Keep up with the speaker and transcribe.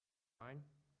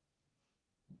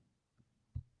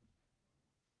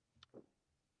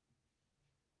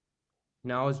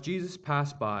Now as Jesus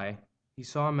passed by, he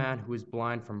saw a man who was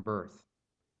blind from birth,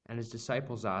 and his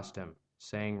disciples asked him,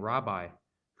 saying, Rabbi,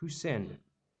 who sinned,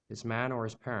 this man or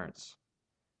his parents,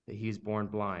 that he is born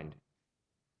blind?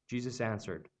 Jesus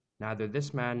answered, Neither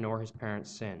this man nor his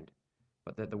parents sinned,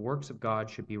 but that the works of God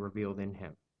should be revealed in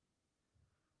him.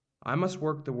 I must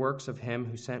work the works of him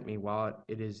who sent me while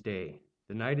it is day.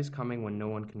 The night is coming when no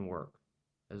one can work.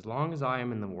 As long as I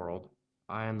am in the world,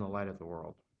 I am the light of the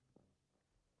world.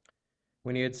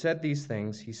 When he had said these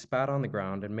things, he spat on the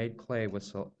ground and made clay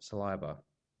with saliva,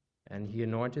 and he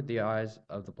anointed the eyes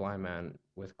of the blind man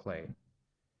with clay.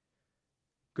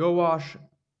 Go wash,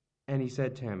 and he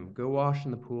said to him, Go wash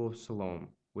in the pool of Siloam,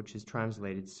 which is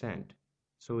translated sent.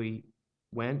 So he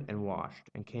went and washed,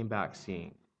 and came back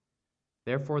seeing.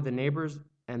 Therefore the neighbors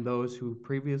and those who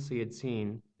previously had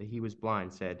seen that he was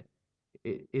blind said,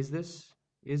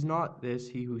 Is not this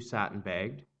he who sat and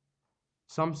begged?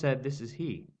 Some said, This is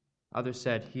he. Others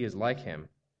said, He is like him.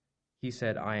 He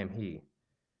said, I am he.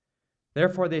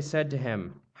 Therefore they said to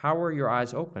him, How were your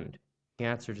eyes opened? He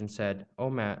answered and said,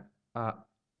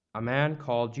 A man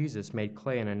called Jesus made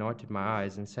clay and anointed my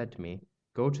eyes and said to me,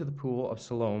 Go to the pool of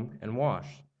Siloam and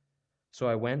wash. So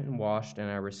I went and washed, and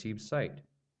I received sight.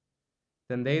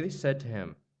 Then they said to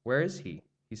him, Where is he?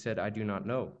 He said, I do not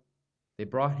know. They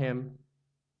brought him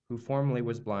who formerly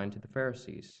was blind to the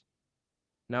Pharisees.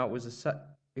 Now it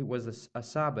was a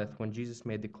Sabbath when Jesus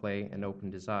made the clay and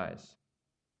opened his eyes.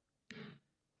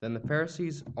 Then the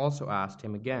Pharisees also asked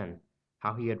him again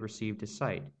how he had received his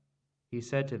sight. He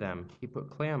said to them, He put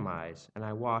clay on my eyes, and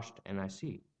I washed, and I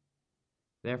see.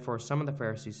 Therefore some of the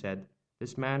Pharisees said,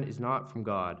 This man is not from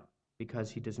God,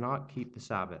 because he does not keep the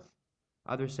Sabbath.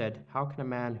 Others said, How can a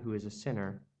man who is a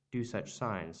sinner do such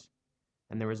signs?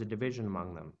 And there was a division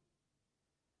among them.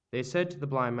 They said to the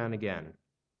blind man again,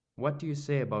 What do you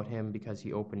say about him because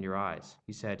he opened your eyes?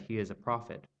 He said, He is a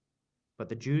prophet. But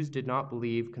the Jews did not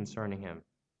believe concerning him,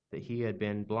 that he had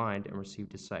been blind and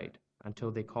received his sight,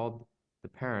 until they called the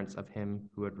parents of him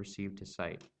who had received his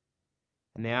sight.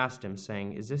 And they asked him,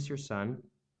 saying, Is this your son,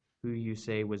 who you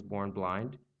say was born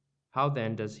blind? How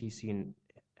then does he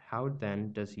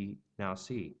now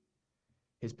see?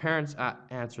 His parents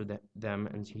answered them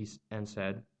and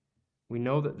said, We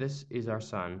know that this is our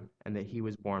son, and that he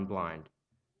was born blind.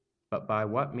 But by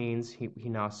what means he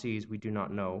now sees we do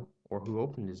not know, or who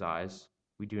opened his eyes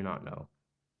we do not know.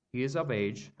 He is of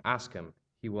age, ask him,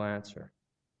 he will answer.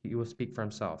 He will speak for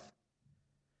himself.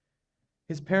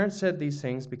 His parents said these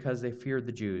things because they feared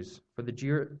the Jews, for the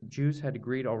Jews had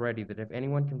agreed already that if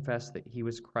anyone confessed that he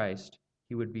was Christ,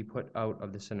 he would be put out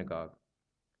of the synagogue.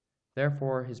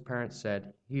 Therefore his parents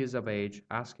said, He is of age,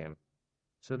 ask him.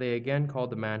 So they again called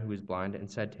the man who was blind and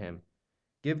said to him,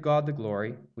 Give God the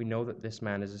glory, we know that this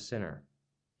man is a sinner.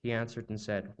 He answered and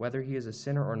said, Whether he is a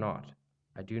sinner or not,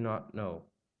 I do not know.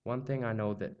 One thing I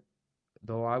know, that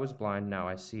though I was blind, now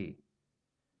I see.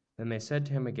 Then they said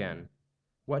to him again,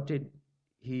 What did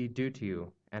he do to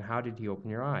you, and how did he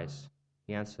open your eyes?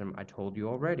 He answered them, I told you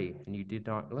already, and you did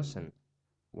not listen.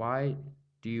 Why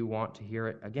do you want to hear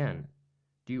it again?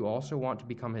 Do you also want to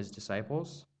become his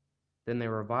disciples? Then they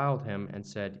reviled him and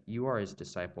said, You are his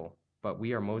disciple, but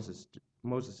we are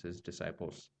Moses'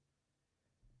 disciples.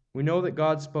 We know that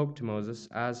God spoke to Moses.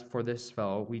 As for this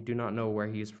fellow, we do not know where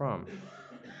he is from.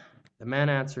 The man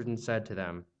answered and said to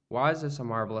them, Why is this a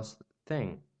marvelous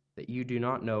thing, that you do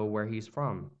not know where he is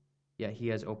from? Yet he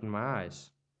has opened my eyes.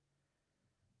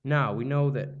 Now we know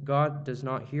that God does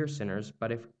not hear sinners,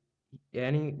 but if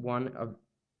anyone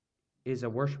is a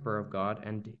worshiper of God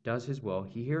and does his will,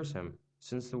 he hears him.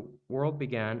 Since the world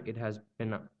began, it has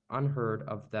been unheard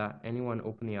of that anyone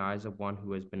opened the eyes of one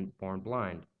who has been born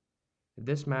blind. If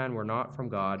this man were not from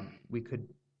God, we could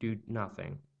do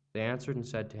nothing. They answered and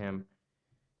said to him,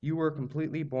 You were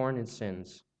completely born in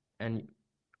sins, and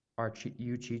are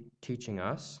you teaching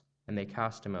us? And they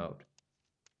cast him out.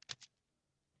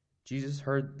 Jesus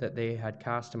heard that they had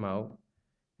cast him out,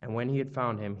 and when he had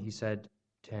found him, he said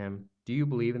to him, Do you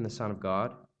believe in the Son of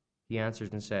God? He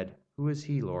answered and said, Who is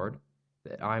he, Lord,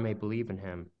 that I may believe in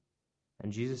him?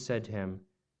 And Jesus said to him,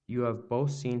 You have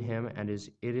both seen him, and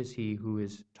it is he who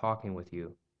is talking with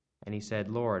you. And he said,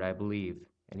 Lord, I believe.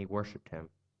 And he worshipped him.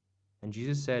 And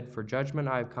Jesus said, For judgment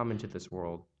I have come into this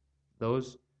world.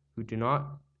 Those who do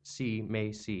not see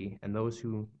may see, and those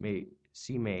who may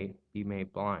see may be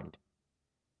made blind.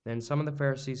 Then some of the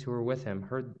Pharisees who were with him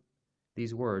heard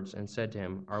these words and said to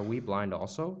him, Are we blind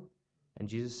also? And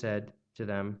Jesus said to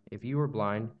them, If you were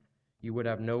blind, you would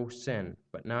have no sin.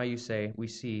 But now you say, We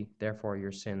see, therefore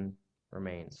your sin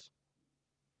remains.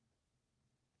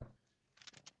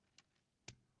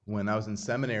 When I was in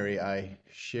seminary, I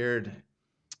shared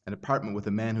an apartment with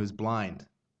a man who's blind.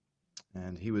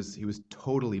 And he was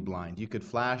totally blind. You could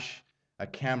flash a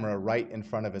camera right in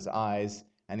front of his eyes,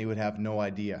 and he would have no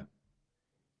idea.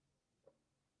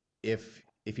 If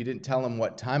you didn't tell him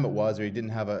what time it was, or he didn't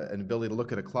have an ability to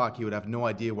look at a clock, he would have no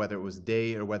idea whether it was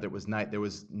day or whether it was night. There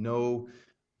was no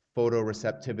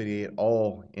photoreceptivity at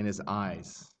all in his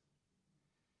eyes.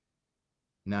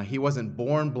 Now, he wasn't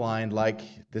born blind like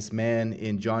this man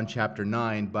in John chapter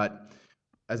 9, but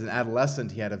as an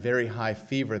adolescent, he had a very high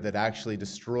fever that actually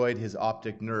destroyed his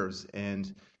optic nerves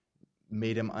and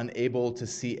made him unable to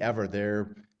see ever.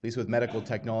 There, at least with medical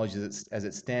technology as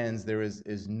it stands, there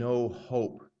is no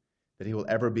hope that he will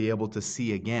ever be able to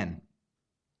see again.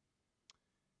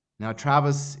 Now,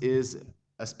 Travis is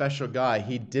a special guy.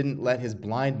 He didn't let his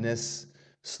blindness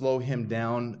slow him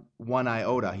down one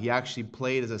iota. He actually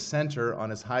played as a center on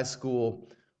his high school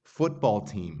football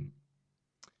team.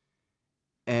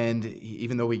 And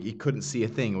even though he couldn't see a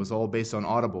thing, it was all based on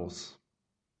audibles.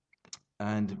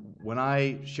 And when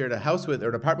I shared an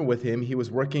apartment with him, he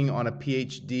was working on a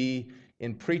PhD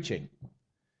in preaching.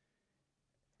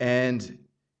 And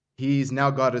he's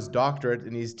now got his doctorate,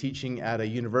 and he's teaching at a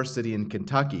university in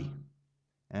Kentucky.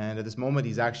 And at this moment,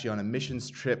 he's actually on a missions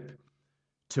trip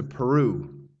to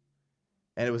Peru.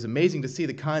 And it was amazing to see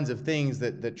the kinds of things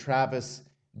that Travis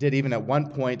did. Even at one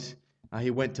point,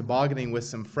 he went tobogganing with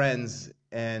some friends,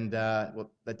 and that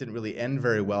didn't really end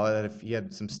very well. He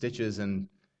had some stitches and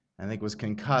I think was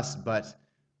concussed, but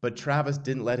Travis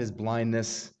didn't let his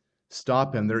blindness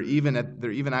stop him.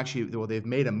 They've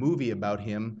made a movie about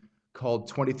him called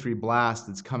 23 Blast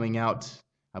that's coming out,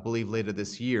 I believe, later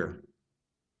this year.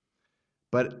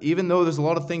 But even though there's a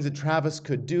lot of things that Travis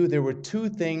could do, there were two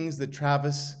things that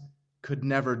Travis could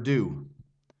never do.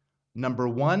 Number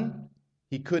one,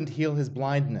 he couldn't heal his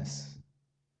blindness.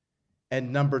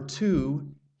 And number two,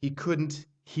 he couldn't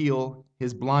heal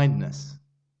his blindness.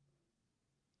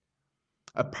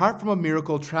 Apart from a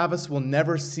miracle, Travis will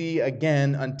never see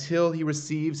again until he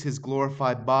receives his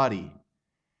glorified body.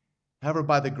 However,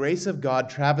 by the grace of God,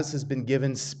 Travis has been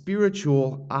given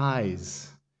spiritual eyes.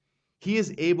 He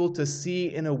is able to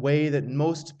see in a way that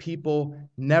most people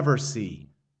never see.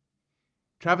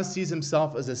 Travis sees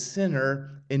himself as a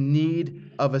sinner in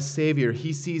need of a Savior.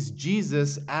 He sees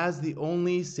Jesus as the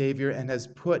only Savior and has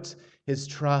put his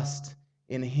trust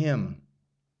in him.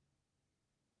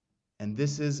 And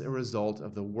this is a result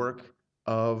of the work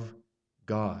of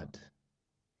God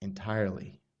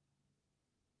entirely.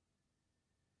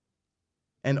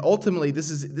 And ultimately, this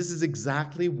is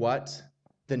exactly what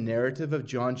the narrative of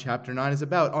John chapter 9 is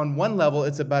about. On one level,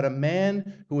 it's about a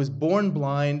man who was born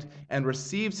blind and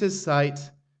receives his sight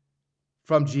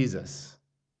from Jesus.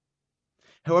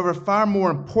 However, far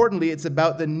more importantly, it's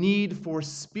about the need for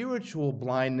spiritual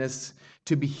blindness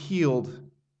to be healed,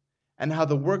 and how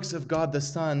the works of God the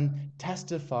Son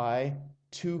testify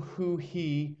to who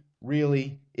he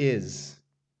really is.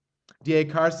 D.A.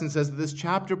 Carson says that this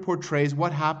chapter portrays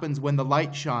what happens when the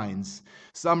light shines.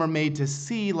 Some are made to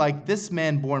see like this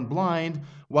man born blind,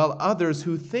 while others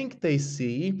who think they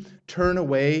see turn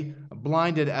away,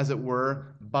 blinded as it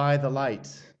were, by the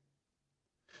light.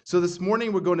 So this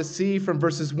morning we're going to see from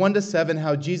verses 1 to 7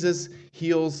 how Jesus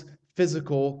heals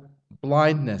physical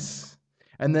blindness.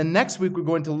 And then next week, we're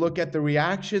going to look at the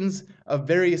reactions of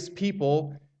various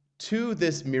people to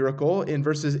this miracle in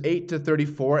verses 8 to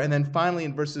 34. And then finally,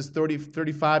 in verses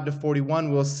 35 to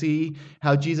 41, we'll see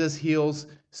how Jesus heals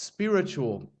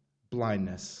spiritual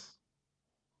blindness.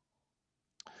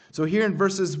 So here in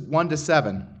verses 1 to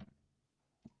 7,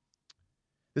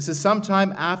 this is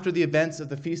sometime after the events of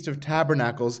the Feast of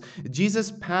Tabernacles.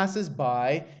 Jesus passes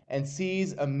by and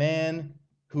sees a man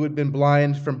who had been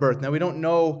blind from birth. Now, we don't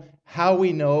know how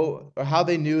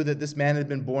they knew that this man had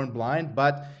been born blind,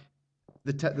 but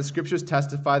the scriptures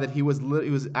testify that he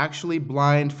was actually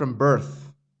blind from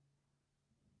birth.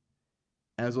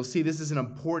 And as we'll see, this is an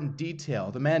important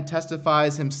detail. The man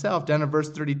testifies himself, down in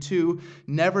verse 32,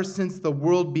 "Never since the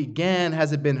world began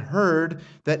has it been heard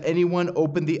that anyone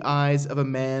opened the eyes of a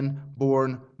man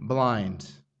born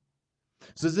blind."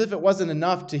 So as if it wasn't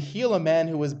enough to heal a man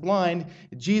who was blind,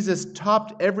 Jesus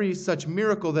topped every such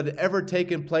miracle that had ever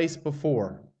taken place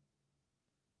before.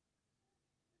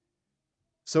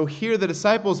 So here the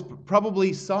disciples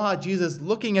probably saw Jesus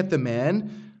looking at the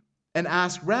man and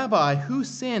asked, "Rabbi, who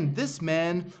sinned, this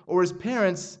man or his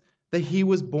parents, that he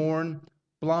was born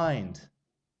blind?"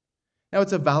 Now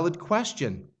it's a valid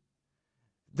question.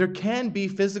 There can be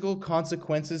physical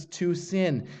consequences to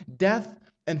sin. Death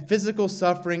and physical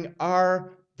suffering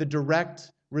are the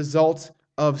direct result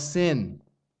of sin.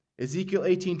 Ezekiel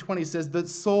 18:20 says, "The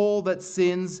soul that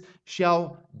sins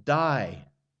shall die."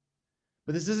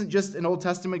 But this isn't just an Old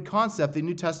Testament concept. The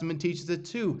New Testament teaches it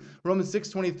too. Romans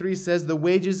 6:23 says, "The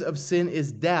wages of sin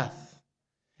is death."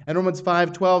 And Romans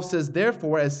 5:12 says,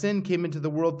 "Therefore, as sin came into the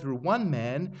world through one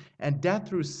man, and death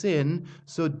through sin,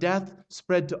 so death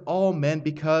spread to all men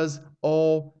because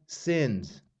all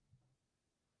sinned."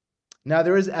 Now,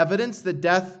 there is evidence that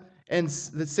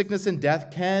that sickness and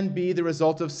death can be the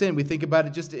result of sin. We think about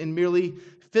it just in merely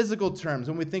physical terms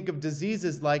when we think of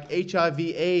diseases like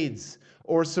HIV/AIDS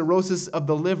or cirrhosis of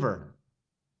the liver.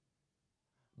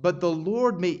 But the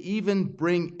Lord may even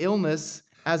bring illness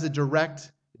as a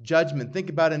direct judgment. Think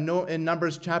about in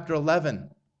Numbers chapter 11,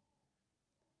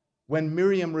 when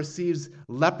Miriam receives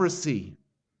leprosy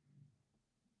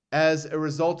as a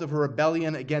result of her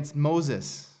rebellion against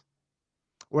Moses.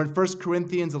 Or in 1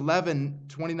 Corinthians 11,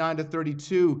 29 to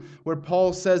 32, where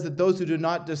Paul says that those who do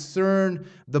not discern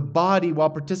the body while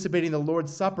participating in the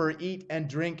Lord's Supper eat and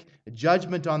drink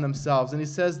judgment on themselves. And he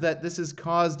says that this has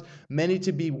caused many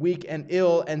to be weak and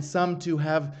ill, and some to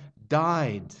have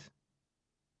died.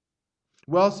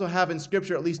 We also have in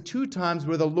Scripture at least 2 times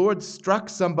where the Lord struck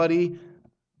somebody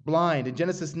blind. In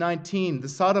Genesis 19, the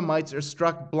Sodomites are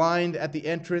struck blind at the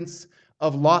entrance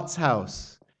of Lot's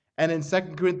house. And in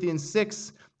 2 Corinthians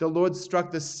 6, the Lord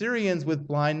struck the Syrians with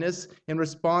blindness in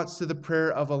response to the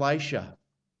prayer of Elisha.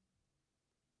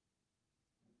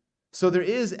 So there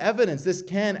is evidence this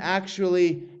can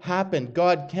actually happen.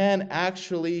 God can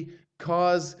actually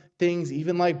cause things,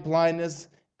 even like blindness,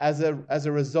 as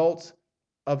a result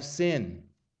of sin.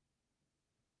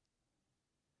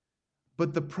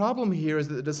 But the problem here is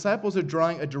that the disciples are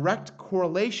drawing a direct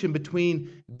correlation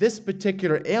between this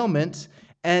particular ailment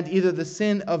and either the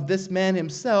sin of this man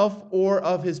himself or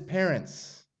of his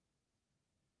parents.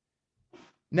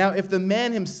 Now, if the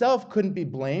man himself couldn't be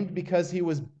blamed because he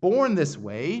was born this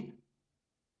way,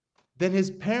 then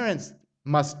his parents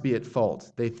must be at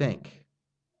fault, they think.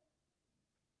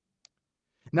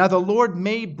 Now, the Lord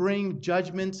may bring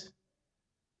judgment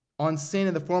on sin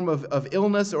in the form of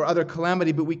illness or other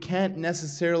calamity, but we can't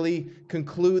necessarily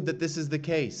conclude that this is the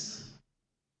case.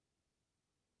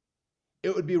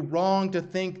 It would be wrong to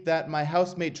think that my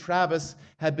housemate Travis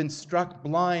had been struck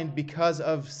blind because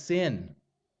of sin.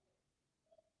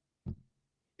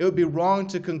 It would be wrong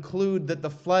to conclude that the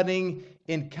flooding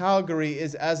in Calgary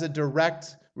is as a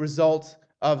direct result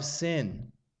of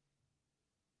sin.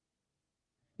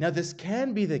 Now, this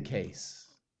can be the case,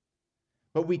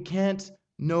 but we can't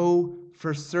know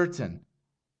for certain.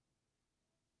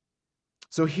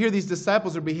 So here these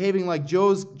disciples are behaving like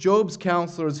Job's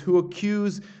counselors who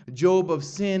accuse Job of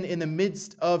sin in the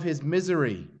midst of his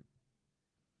misery.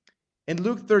 In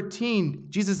Luke 13,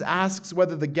 Jesus asks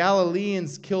whether the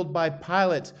Galileans killed by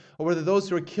Pilate or whether those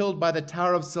who were killed by the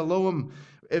Tower of Siloam,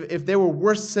 if they were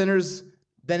worse sinners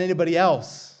than anybody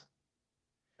else.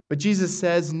 But Jesus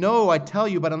says, "No, I tell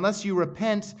you, but unless you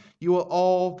repent, you will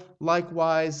all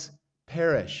likewise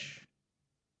perish."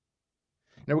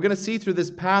 Now we're going to see through this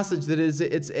passage that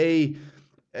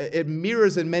it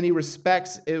mirrors in many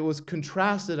respects. It was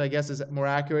contrasted, I guess is more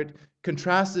accurate,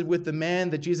 contrasted with the man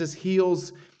that Jesus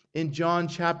heals in John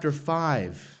chapter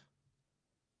 5.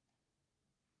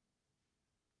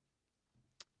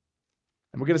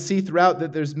 And we're going to see throughout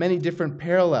that there's many different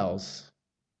parallels.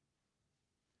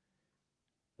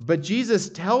 But Jesus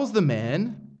tells the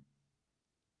man,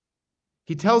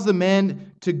 he tells the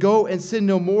man to go and sin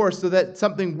no more so that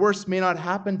something worse may not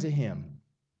happen to him.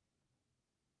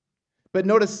 But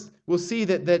notice, we'll see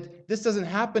that this doesn't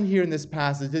happen here in this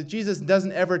passage, that Jesus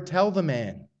doesn't ever tell the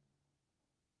man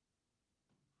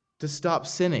to stop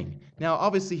sinning. Now,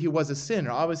 obviously he was a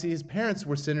sinner. Obviously his parents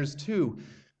were sinners too.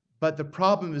 But the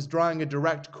problem is drawing a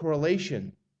direct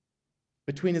correlation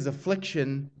between his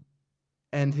affliction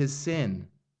and his sin.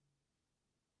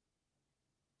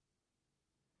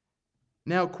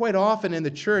 Now, quite often in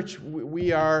the church,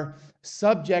 we are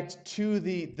subject to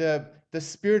the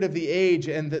spirit of the age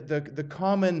and the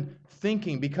common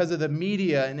thinking because of the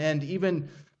media and even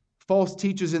false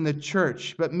teachers in the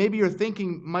church. But maybe your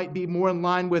thinking might be more in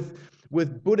line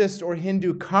with Buddhist or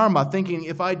Hindu karma, thinking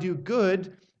if I do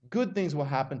good, good things will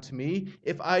happen to me.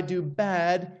 If I do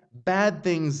bad, bad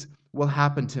things will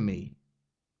happen to me.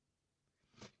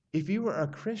 If you are a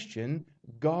Christian,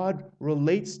 God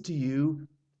relates to you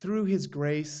through his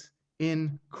grace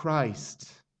in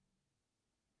Christ.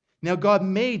 Now, God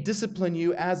may discipline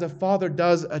you as a father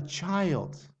does a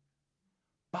child,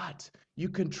 but you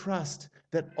can trust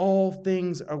that all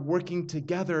things are working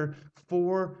together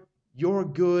for your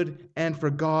good and for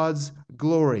God's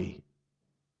glory.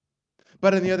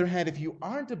 But on the other hand, if you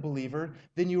aren't a believer,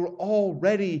 then you are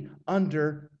already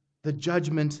under the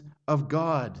judgment of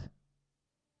God.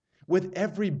 with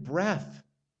every breath.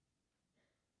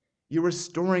 You are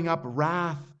storing up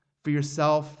wrath for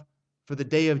yourself for the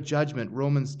day of judgment,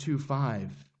 Romans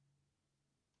 2:5.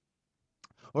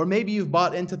 Or maybe you've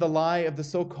bought into the lie of the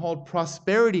so-called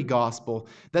prosperity gospel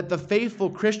that the faithful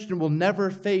Christian will never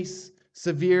face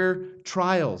severe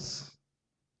trials.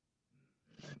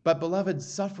 But beloved,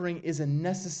 suffering is a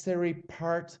necessary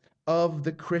part of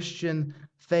the Christian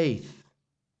faith.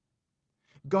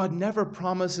 God never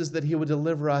promises that He will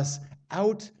deliver us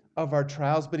out of our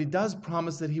trials, but He does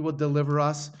promise that He will deliver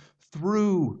us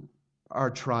through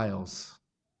our trials.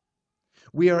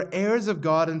 We are heirs of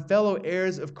God and fellow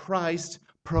heirs of Christ,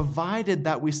 provided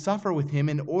that we suffer with Him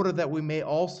in order that we may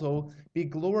also be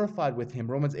glorified with Him.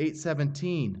 Romans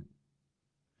 8:17.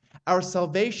 Our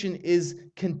salvation is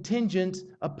contingent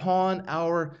upon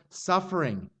our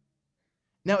suffering.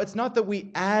 Now, it's not that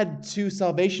we add to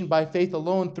salvation by faith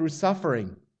alone through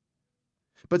suffering,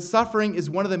 but suffering is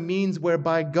one of the means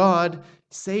whereby God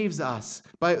saves us,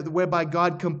 whereby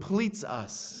God completes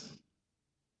us.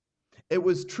 It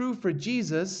was true for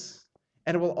Jesus,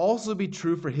 and it will also be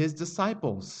true for His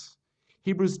disciples.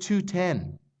 Hebrews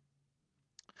 2:10.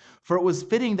 For it was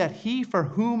fitting that He, for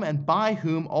whom and by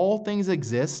whom all things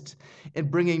exist, in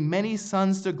bringing many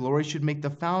sons to glory, should make the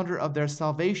founder of their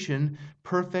salvation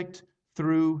perfect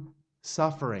through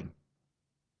suffering.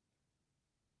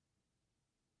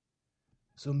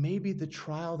 So maybe the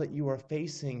trial that you are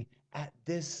facing at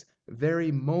this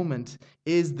very moment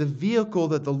is the vehicle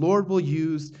that the Lord will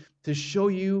use to show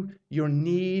you your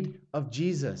need of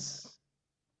Jesus.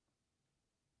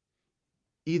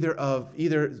 Either of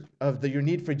your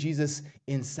need for Jesus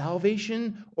in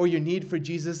salvation or your need for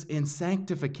Jesus in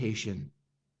sanctification.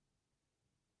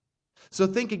 So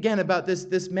think again about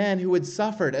this man who had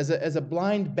suffered as a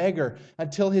blind beggar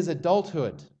until his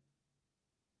adulthood.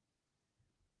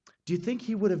 Do you think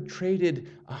he would have traded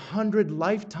 100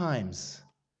 lifetimes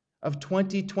of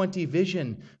 20/20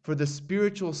 vision for the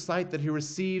spiritual sight that he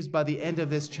receives by the end of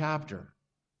this chapter?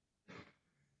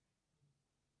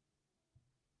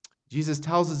 Jesus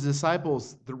tells his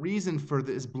disciples the reason for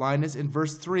this blindness in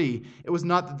verse 3. It was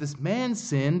not that this man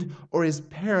sinned or his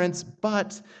parents,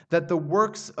 but that the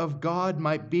works of God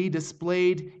might be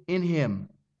displayed in him.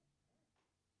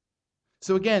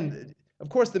 So again, of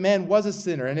course, the man was a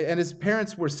sinner and his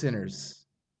parents were sinners.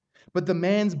 But the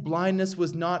man's blindness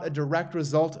was not a direct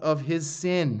result of his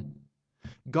sin.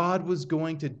 God was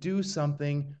going to do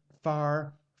something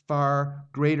far, far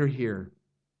greater here.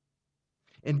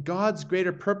 In God's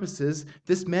greater purposes,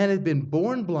 this man had been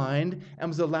born blind and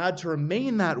was allowed to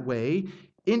remain that way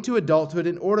into adulthood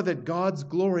in order that God's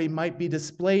glory might be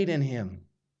displayed in him.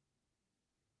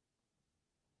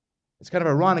 It's kind of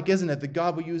ironic, isn't it, that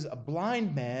God will use a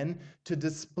blind man to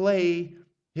display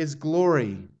His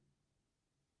glory.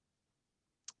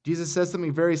 Jesus says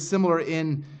something very similar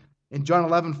in John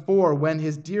 11:4, when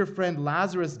his dear friend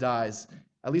Lazarus dies,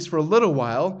 at least for a little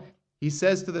while. He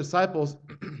says to the disciples,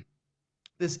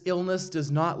 this illness does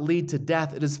not lead to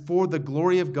death. It is for the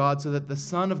glory of God, so that the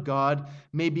Son of God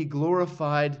may be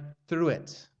glorified through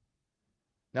it.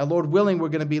 Now, Lord willing, we're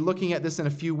going to be looking at this in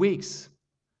a few weeks.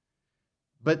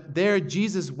 But there,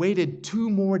 Jesus waited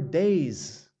 2 more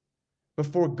days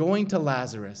before going to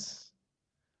Lazarus,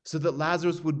 so that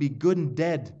Lazarus would be good and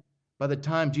dead by the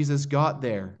time Jesus got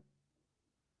there.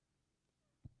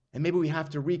 And maybe we have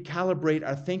to recalibrate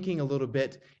our thinking a little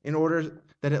bit in order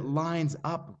that it lines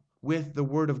up with the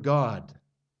Word of God.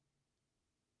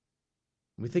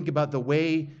 We think about the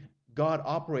way God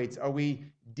operates. Are we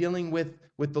dealing with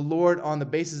the Lord on the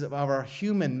basis of our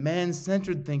human,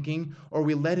 man-centered thinking, or are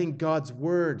we letting God's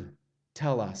Word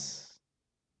tell us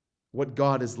what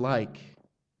God is like?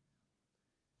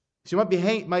 So you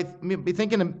might be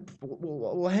thinking,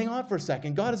 well, hang on for a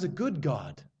second. God is a good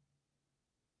God.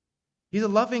 He's a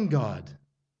loving God.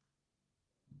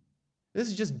 This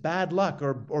is just bad luck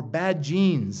or bad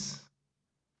genes.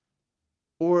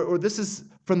 Or this is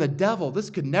from the devil.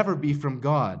 This could never be from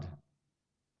God.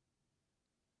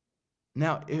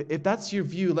 Now, if that's your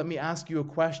view, let me ask you a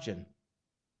question.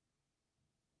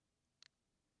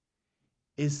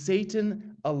 Is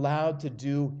Satan allowed to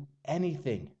do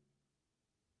anything,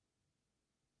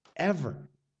 ever,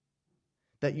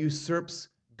 that usurps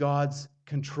God's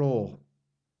control?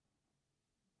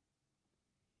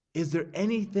 Is there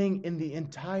anything in the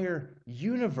entire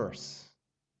universe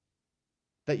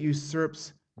that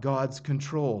usurps God's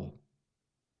control?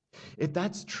 If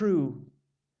that's true,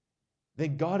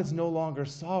 then God is no longer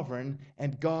sovereign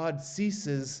and God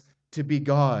ceases to be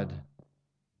God.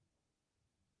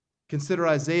 Consider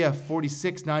Isaiah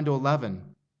 46, 9-11.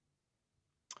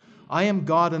 I am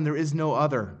God and there is no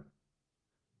other.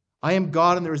 I am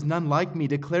God and there is none like me,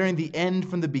 declaring the end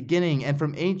from the beginning and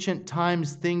from ancient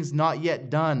times things not yet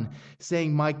done,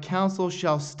 saying, my counsel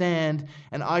shall stand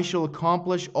and I shall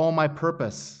accomplish all my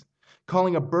purpose.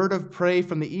 Calling a bird of prey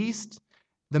from the east,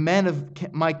 the man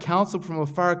of my counsel from a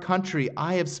far country,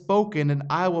 I have spoken and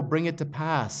I will bring it to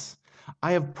pass.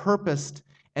 I have purposed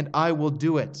and I will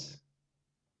do it.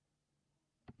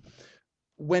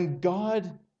 When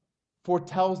God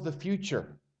foretells the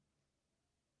future,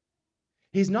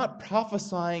 He's not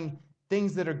prophesying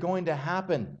things that are going to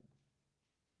happen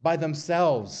by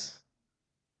themselves.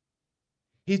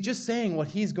 He's just saying what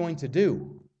He's going to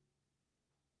do.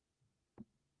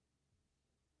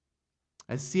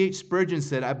 As C.H. Spurgeon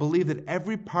said, I believe that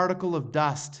every particle of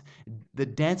dust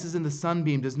that dances in the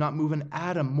sunbeam does not move an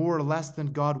atom more or less than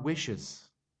God wishes.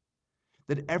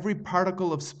 That every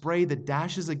particle of spray that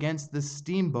dashes against this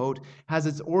steamboat has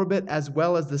its orbit as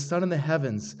well as the sun in the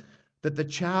heavens, that the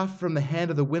chaff from the hand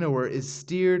of the winnower is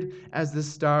steered as the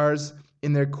stars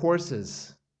in their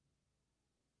courses.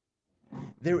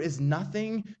 There is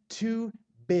nothing too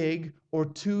big or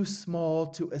too small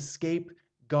to escape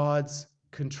God's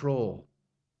control.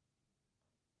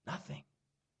 Nothing.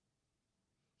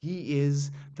 He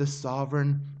is the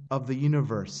sovereign of the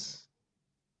universe.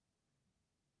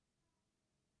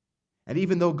 And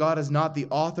even though God is not the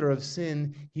author of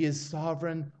sin, He is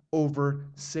sovereign over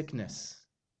sickness.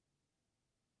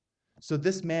 So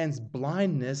this man's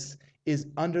blindness is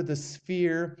under the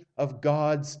sphere of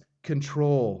God's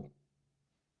control.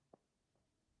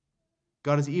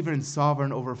 God is even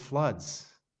sovereign over floods.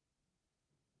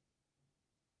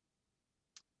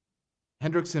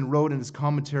 Hendrickson wrote in his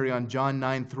commentary on John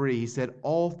 9:3, he said,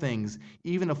 all things,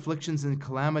 even afflictions and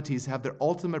calamities, have their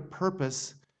ultimate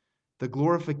purpose, the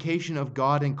glorification of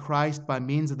God in Christ by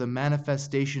means of the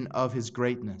manifestation of His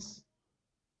greatness.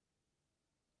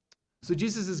 So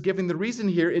Jesus is giving the reason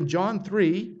here in John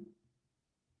 3.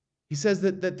 He says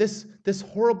that this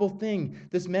horrible thing,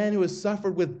 this man who has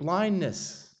suffered with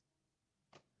blindness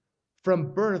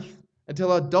from birth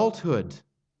until adulthood,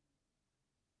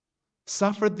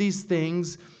 suffered these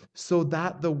things so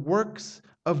that the works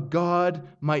of God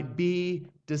might be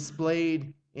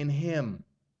displayed in him.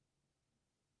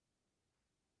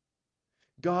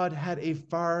 God had a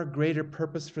far greater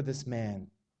purpose for this man,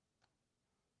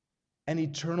 an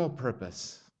eternal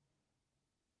purpose.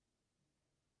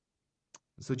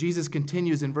 So Jesus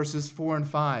continues in verses 4 and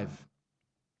 5.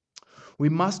 We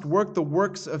must work the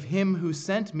works of Him who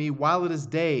sent me while it is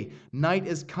day. Night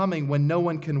is coming when no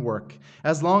one can work.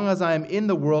 As long as I am in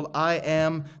the world, I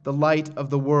am the light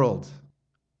of the world.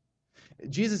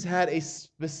 Jesus had a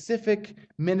specific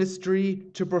ministry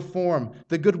to perform,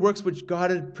 the good works which God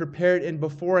had prepared in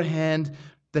beforehand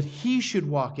that He should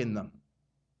walk in them.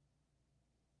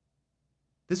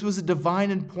 This was a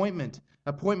divine appointment.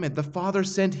 The Father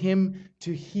sent Him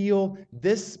to heal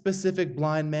this specific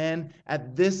blind man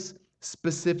at this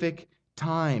specific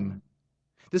time.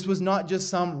 This was not just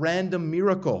some random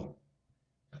miracle.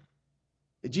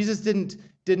 Jesus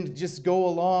didn't just go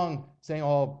along saying,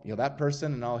 I'll heal that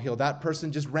person and I'll heal that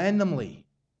person just randomly.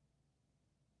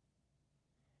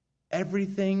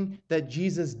 Everything that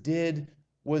Jesus did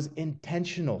was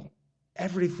intentional.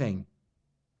 Everything.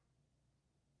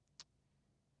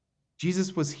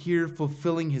 Jesus was here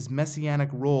fulfilling His messianic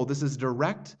role. This is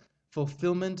direct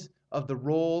fulfillment of the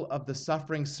role of the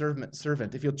suffering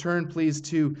servant. If you'll turn, please,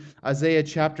 to Isaiah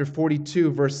chapter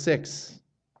 42, verse 6.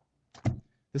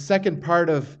 The second part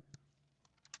of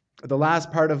the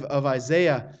last part of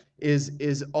Isaiah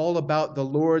is all about the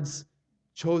Lord's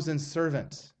chosen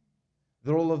servant,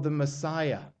 the role of the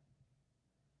Messiah.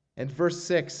 In verse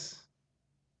 6,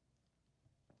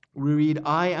 we read,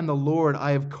 I am the Lord,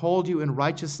 I have called you in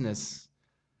righteousness.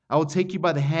 I will take you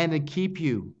by the hand and keep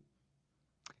you.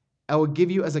 I will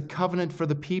give you as a covenant for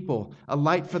the people, a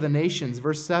light for the nations.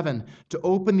 Verse 7, to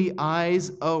open the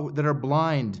eyes that are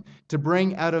blind, to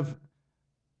bring out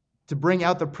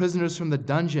the prisoners from the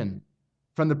dungeon,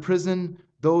 from the prison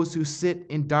those who sit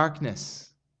in darkness.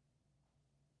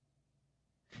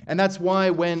 And that's why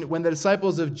when the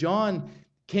disciples of John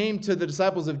came to the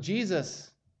disciples of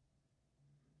Jesus,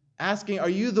 asking, are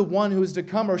you the one who is to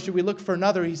come, or should we look for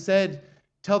another? He said,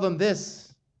 tell them this,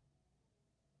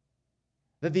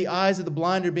 that the eyes of the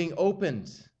blind are being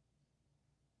opened,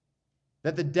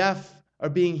 that the deaf are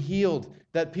being healed,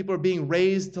 that people are being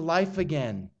raised to life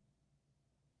again.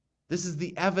 This is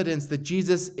the evidence that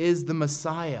Jesus is the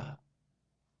Messiah.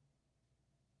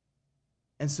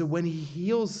 And so when He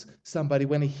heals somebody,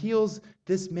 when He heals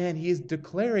this man, He is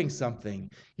declaring something.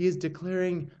 He is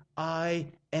declaring, I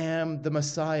am the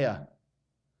Messiah.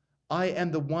 I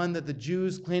am the one that the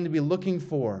Jews claim to be looking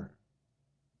for.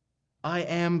 I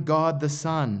am God the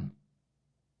Son.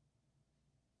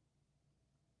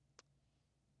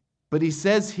 But he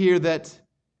says here that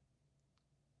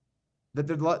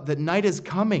night is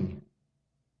coming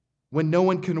when no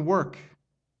one can work.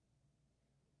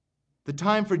 The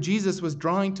time for Jesus was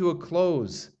drawing to a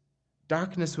close.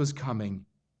 Darkness was coming.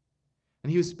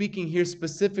 And he was speaking here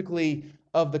specifically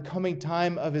of the coming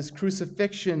time of his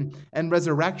crucifixion and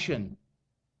resurrection.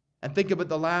 And think about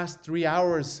the last 3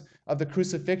 hours of the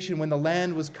crucifixion when the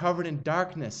land was covered in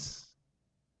darkness.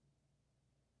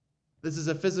 This is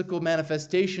a physical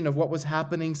manifestation of what was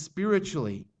happening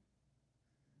spiritually.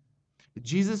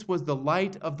 Jesus was the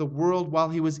light of the world while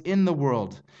he was in the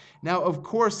world. Now, of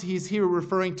course, he's here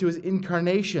referring to his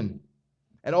incarnation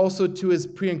and also to his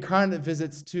pre-incarnate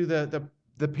visits to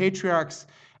the patriarchs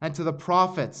and to the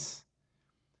prophets.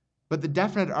 But the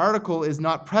definite article is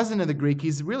not present in the Greek.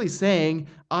 He's really saying,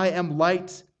 I am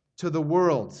light to the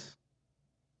world.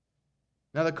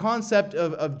 Now, the concept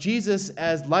of Jesus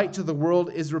as light to the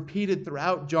world is repeated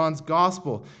throughout John's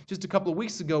gospel. Just a couple of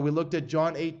weeks ago, we looked at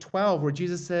John 8:12, where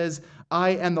Jesus says,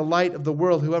 I am the light of the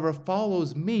world. Whoever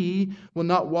follows me will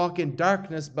not walk in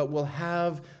darkness, but will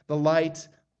have the light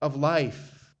of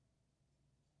life.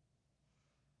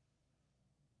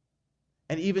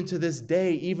 And even to this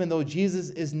day, even though Jesus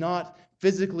is not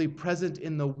physically present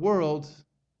in the world,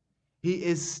 he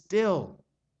is still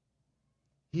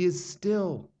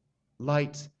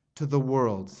light to the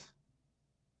world.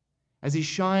 As he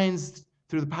shines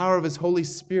through the power of his Holy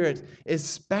Spirit,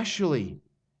 especially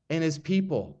in his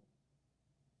people,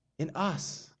 in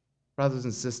us, brothers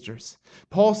and sisters.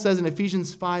 Paul says in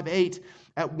Ephesians 5:8,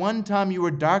 at one time you were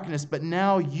darkness, but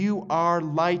now you are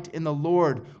light in the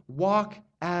Lord. Walk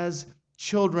as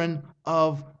children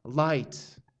of light.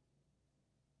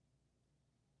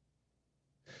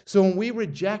 So when we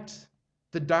reject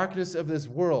the darkness of this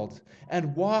world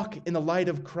and walk in the light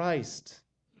of Christ,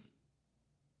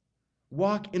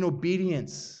 walk in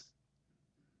obedience,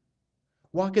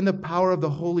 walk in the power of the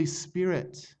Holy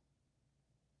Spirit,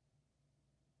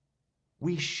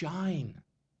 we shine.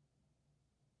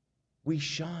 We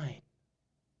shine.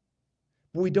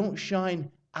 But we don't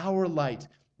shine our light.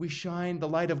 We shine the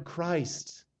light of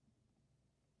Christ.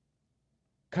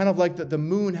 Kind of like the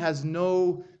moon has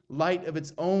no light of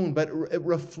its own, but it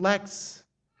reflects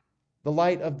the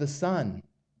light of the sun.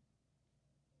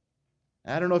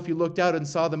 I don't know if you looked out and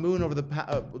saw the moon over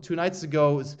the 2 nights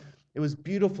ago. It was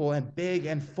beautiful and big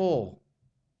and full.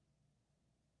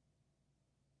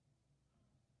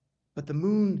 But the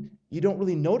moon, you don't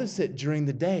really notice it during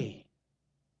the day.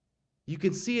 You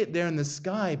can see it there in the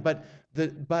sky, but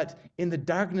in the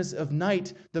darkness of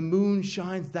night, the moon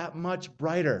shines that much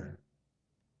brighter.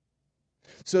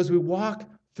 So as we walk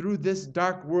through this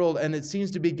dark world, and it seems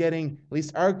to be getting, at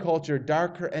least our culture,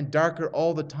 darker and darker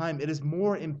all the time, it is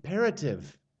more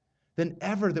imperative than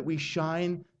ever that we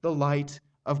shine the light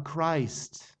of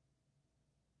Christ.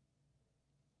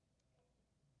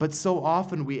 But so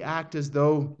often we act as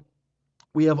though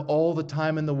we have all the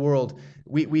time in the world.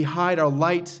 We hide our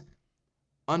light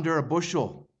under a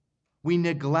bushel. We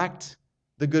neglect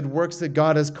the good works that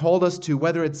God has called us to,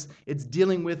 whether it's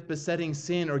dealing with besetting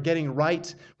sin or getting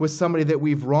right with somebody that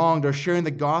we've wronged, or sharing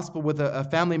the gospel with a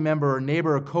family member or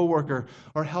neighbor or coworker,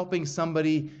 or helping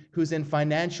somebody who's in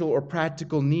financial or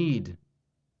practical need.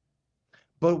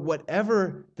 But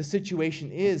whatever the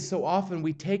situation is, so often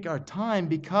we take our time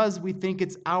because we think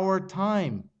it's our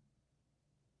time.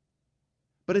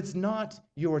 But it's not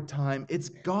your time, it's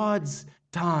God's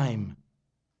time.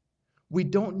 We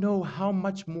don't know how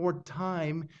much more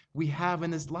time we have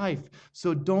in this life,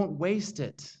 so don't waste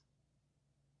it.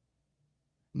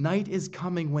 Night is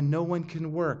coming when no one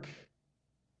can work.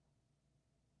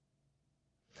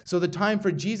 So the time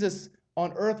for Jesus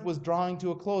on earth was drawing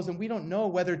to a close, and we don't know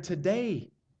whether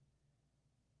today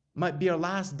might be our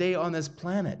last day on this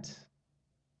planet.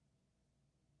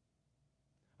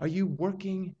 Are you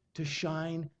working to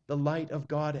shine the light of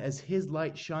God as His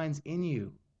light shines in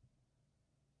you?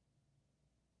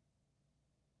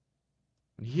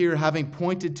 Here, having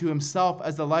pointed to himself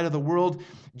as the light of the world,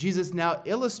 Jesus now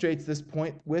illustrates this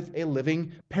point with a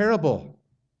living parable.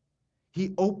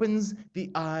 He opens the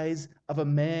eyes of a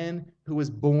man who was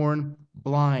born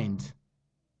blind.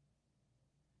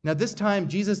 Now, this time,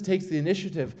 Jesus takes the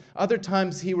initiative. Other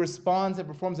times, he responds and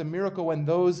performs a miracle when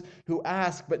those who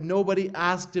ask, but nobody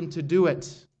asked him to do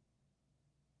it.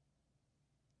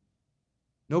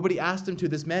 Nobody asked him to.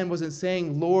 This man wasn't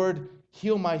saying, Lord,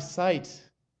 heal my sight,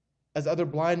 as other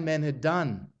blind men had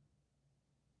done.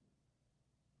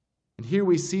 And here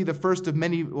we see the first of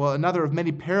many, another of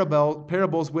many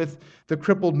parables with the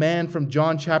crippled man from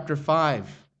John chapter 5.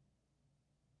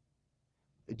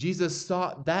 Jesus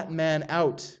sought that man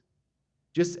out,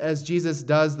 just as Jesus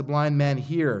does the blind man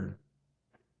here.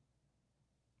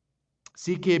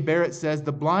 C.K. Barrett says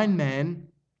the blind man,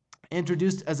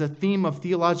 introduced as a theme of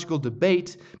theological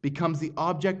debate, becomes the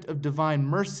object of divine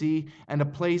mercy and a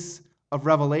place of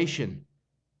revelation.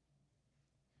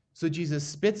 So Jesus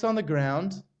spits on the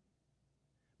ground,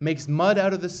 makes mud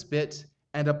out of the spit,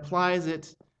 and applies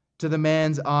it to the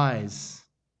man's eyes.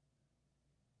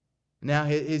 Now,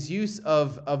 his use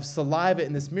of saliva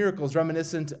in this miracle is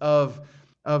reminiscent of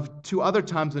two other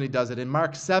times when he does it. In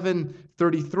Mark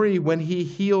 7:33, when he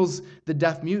heals the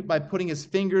deaf mute by putting his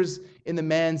fingers in the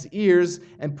man's ears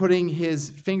and putting his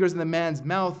fingers in the man's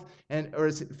mouth, or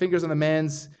his fingers on the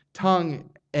man's tongue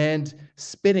and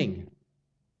spitting.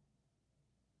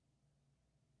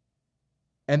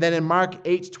 And then in Mark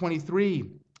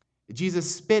 8:23,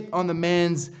 Jesus spit on the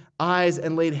man's eyes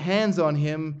and laid hands on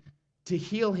him to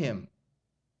heal him.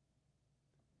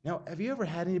 Now, have you ever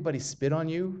had anybody spit on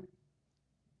you?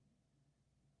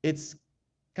 It's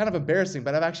kind of embarrassing,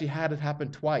 but I've actually had it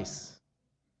happen twice.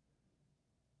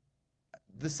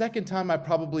 The second time, I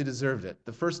probably deserved it.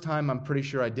 The first time, I'm pretty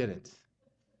sure I didn't.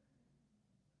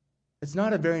 It's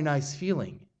not a very nice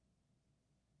feeling.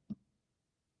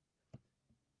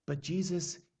 But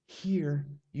Jesus here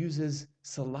uses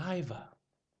saliva.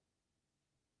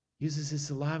 Uses his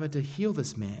saliva to heal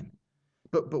this man.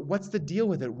 But what's the deal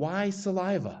with it? Why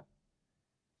saliva?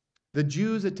 The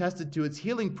Jews attested to its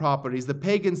healing properties. The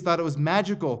pagans thought it was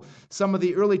magical. Some of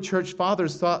the early church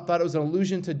fathers thought it was an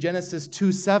allusion to Genesis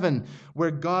 2:7,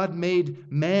 where God made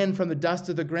man from the dust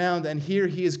of the ground, and here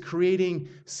he is creating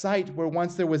sight where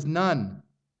once there was none.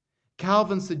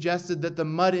 Calvin suggested that the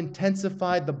mud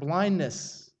intensified the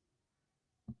blindness,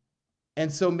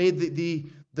 and so made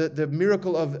the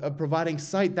miracle of providing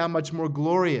sight that much more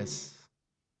glorious.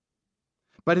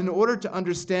 But in order to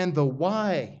understand the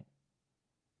why,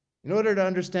 in order to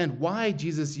understand why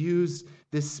Jesus used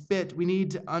this spit, we need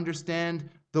to understand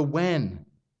the when.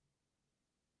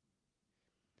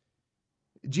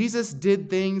 Jesus did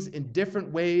things in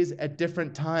different ways at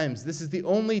different times. This is the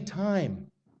only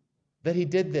time that he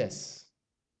did this.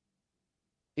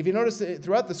 If you notice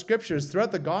throughout the scriptures,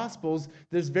 throughout the Gospels,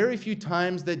 there's very few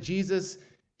times that Jesus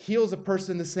heals a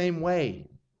person the same way.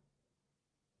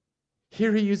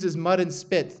 Here he uses mud and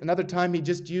spit. Another time he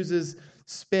just uses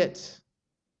spit.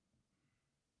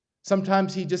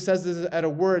 Sometimes he just says this at a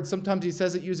word. Sometimes he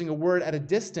says it using a word at a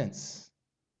distance.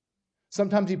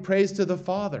 Sometimes he prays to the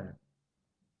Father.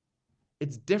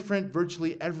 It's different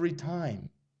virtually every time.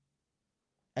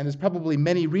 And there's probably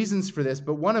many reasons for this,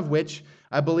 but one of which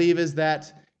I believe is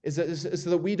so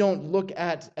that we don't look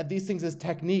at these things as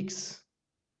techniques.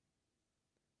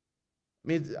 I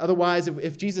mean, otherwise,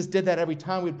 if Jesus did that every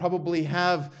time, we'd probably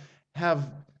have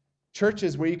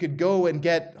churches where you could go and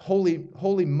get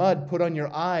holy mud put on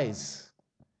your eyes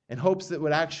in hopes that it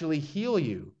would actually heal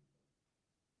you.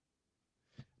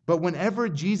 But whenever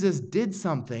Jesus did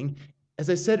something, as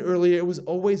I said earlier, it was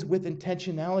always with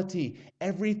intentionality.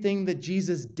 Everything that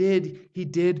Jesus did, he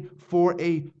did for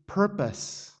a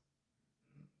purpose.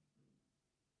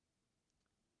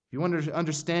 If you want to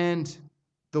understand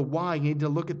the why, you need to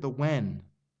look at the when.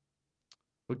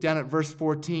 Look down at verse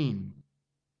 14.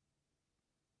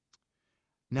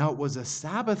 Now it was a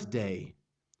Sabbath day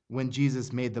when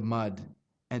Jesus made the mud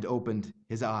and opened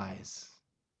his eyes.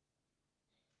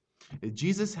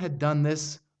 Jesus had done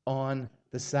this on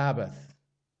the Sabbath.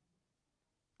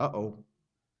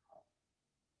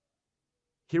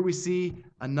 Here we see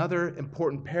another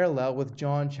important parallel with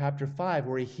John chapter 5,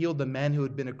 where he healed the man who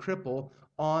had been a cripple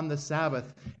on the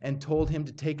Sabbath and told him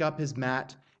to take up his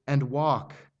mat and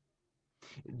walk.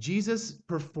 Jesus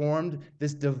performed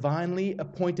this divinely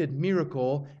appointed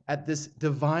miracle at this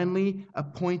divinely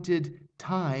appointed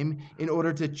time in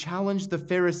order to challenge the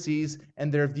Pharisees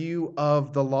and their view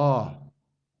of the law.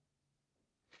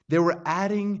 They were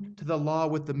adding to the law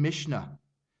with the Mishnah.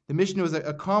 The Mishnah was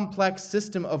a complex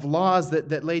system of laws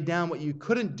that laid down what you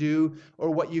couldn't do or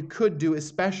what you could do,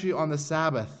 especially on the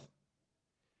Sabbath.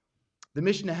 The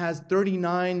Mishnah has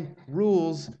 39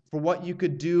 rules for what you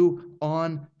could do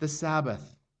on the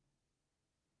Sabbath.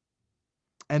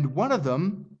 And one of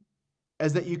them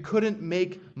is that you couldn't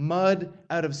make mud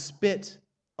out of spit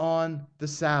on the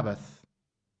Sabbath.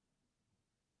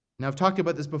 Now, I've talked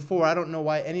about this before. I don't know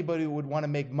why anybody would want to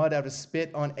make mud out of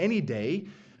spit on any day,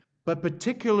 but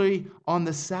particularly on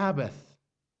the Sabbath.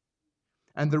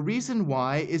 And the reason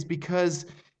why is because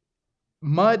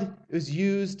mud is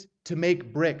used to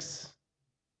make bricks.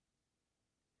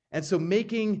 And so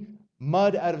making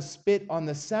mud out of spit on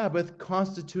the Sabbath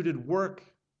constituted work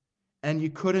and you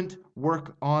couldn't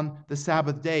work on the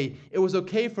Sabbath day. It was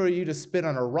okay for you to spit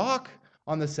on a rock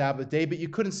on the Sabbath day, but you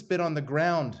couldn't spit on the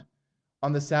ground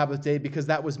on the Sabbath day because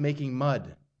that was making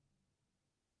mud.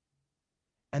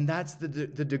 And that's the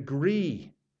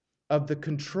degree of the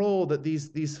control that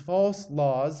these false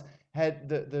laws had,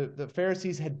 the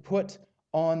Pharisees had put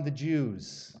on the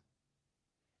Jews.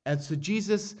 And so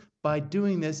Jesus, by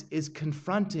doing this, is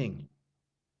confronting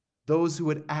those who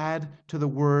would add to the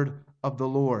word of the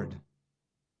Lord.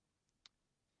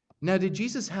 Now, did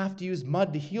Jesus have to use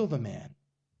mud to heal the man?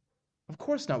 Of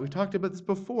course not. We've talked about this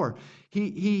before.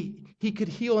 He could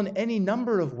heal in any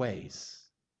number of ways.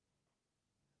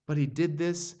 But he did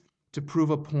this to prove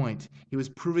a point. He was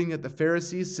proving that the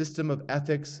Pharisees' system of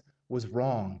ethics was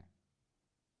wrong.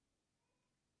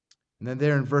 And then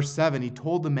there in verse 7, he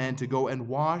told the man to go and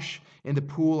wash in the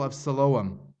pool of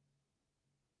Siloam.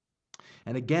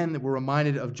 And again, we're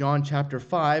reminded of John chapter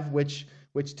 5, which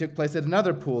took place at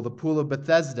another pool, the pool of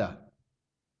Bethesda.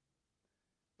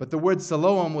 But the word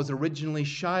Siloam was originally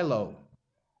Shiloh.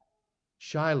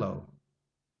 Shiloh.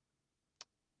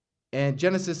 And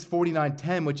Genesis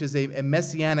 49:10, which is a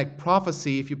messianic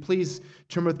prophecy, if you please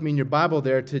turn with me in your Bible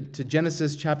there to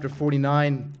Genesis chapter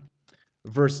 49,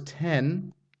 verse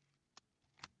 10.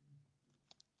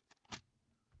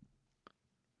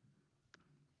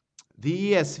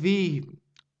 The ESV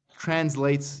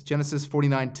translates Genesis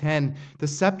 49:10, "The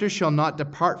scepter shall not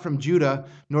depart from Judah,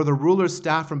 nor the ruler's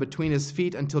staff from between his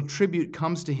feet, until tribute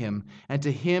comes to him, and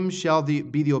to him shall be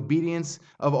the obedience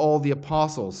of all the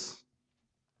apostles."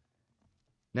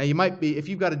 Now you might be, if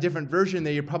you've got a different version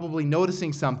there, you're probably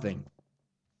noticing something.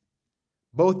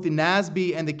 Both the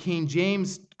NASB and the King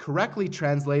James correctly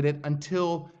translate it,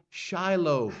 until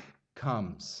Shiloh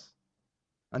comes.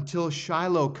 Until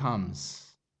Shiloh comes.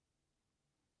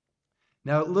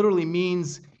 Now, it literally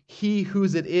means he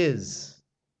whose it is.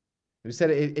 We said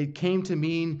it came to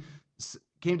be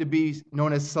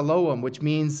known as Siloam, which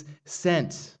means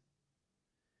sent.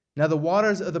 Now, the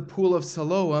waters of the pool of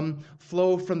Siloam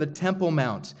flow from the Temple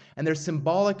Mount, and they're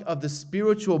symbolic of the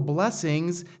spiritual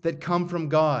blessings that come from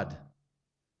God.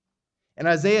 In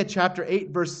Isaiah chapter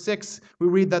 8, verse 6, we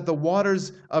read that the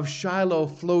waters of Shiloh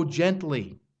flow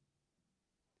gently.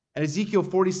 And Ezekiel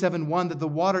 47:1, that the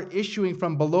water issuing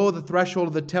from below the threshold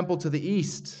of the temple to the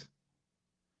east.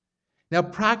 Now,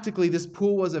 practically, this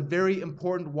pool was a very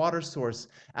important water source.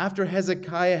 After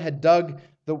Hezekiah had dug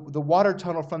the water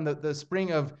tunnel from the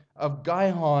spring of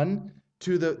Gihon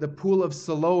to the pool of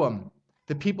Siloam,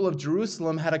 the people of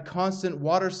Jerusalem had a constant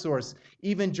water source.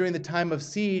 Even during the time of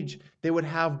siege, they would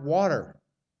have water.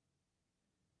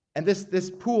 And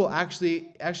this pool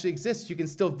actually exists. You can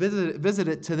still visit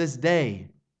it to this day.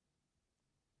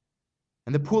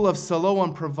 And the pool of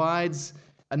Siloam provides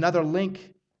another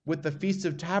link with the Feast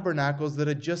of Tabernacles that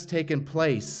had just taken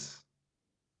place.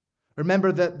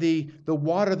 Remember that the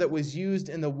water that was used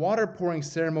in the water pouring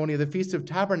ceremony of the Feast of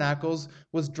Tabernacles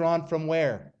was drawn from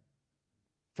where?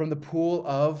 From the pool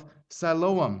of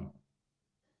Siloam.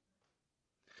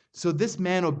 So this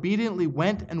man obediently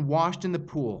went and washed in the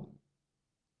pool,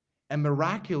 and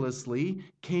miraculously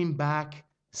came back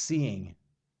seeing.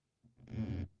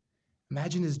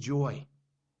 Imagine his joy.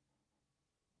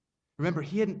 Remember,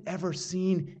 he hadn't ever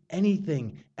seen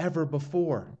anything ever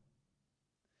before.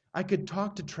 I could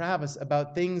talk to Travis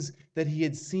about things that he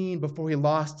had seen before he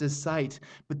lost his sight,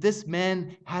 but this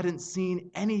man hadn't seen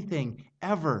anything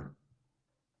ever.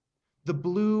 The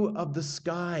blue of the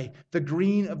sky, the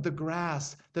green of the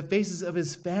grass, the faces of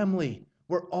his family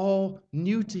were all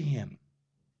new to him.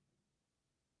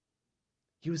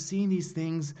 He was seeing these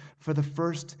things for the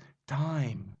first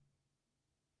time.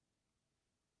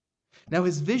 Now,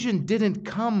 his vision didn't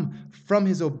come from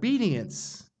his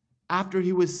obedience after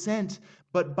he was sent,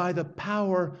 but by the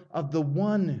power of the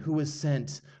one who was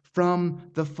sent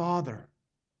from the Father.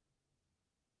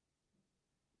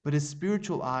 But his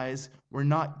spiritual eyes were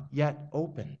not yet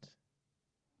opened.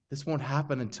 This won't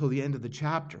happen until the end of the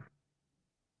chapter.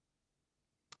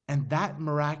 And that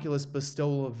miraculous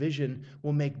bestowal of vision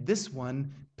will make this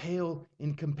one pale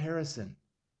in comparison.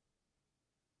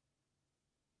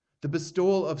 The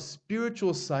bestowal of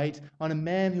spiritual sight on a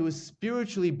man who is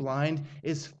spiritually blind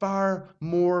is far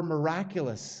more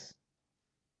miraculous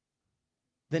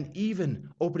than even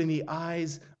opening the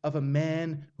eyes of a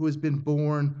man who has been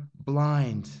born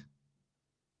blind.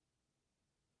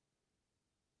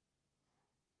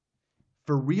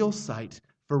 For real sight,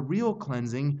 for real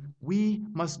cleansing, we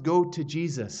must go to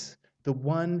Jesus, the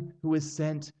one who is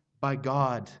sent by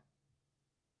God.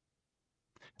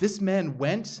 This man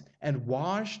went and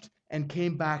washed and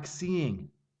came back seeing.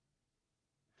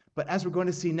 But as we're going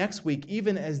to see next week,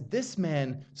 even as this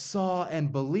man saw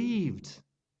and believed,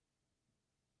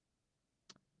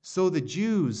 so the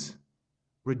Jews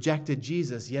rejected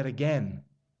Jesus yet again.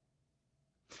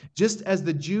 Just as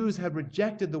the Jews had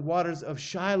rejected the waters of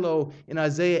Shiloh in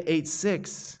Isaiah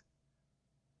 8:6,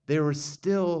 they were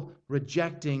still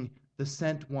rejecting the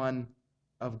sent one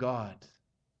of God.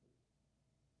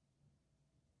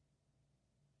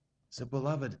 So,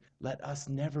 beloved, let us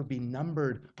never be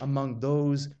numbered among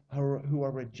those who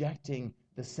are rejecting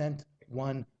the sent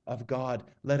one of God.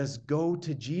 Let us go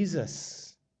to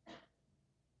Jesus,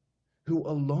 who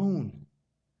alone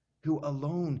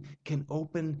can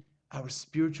open our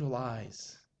spiritual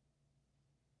eyes,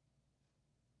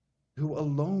 who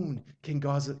alone can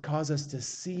cause us to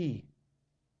see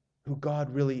who God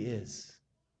really is.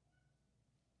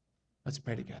 Let's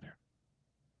pray together.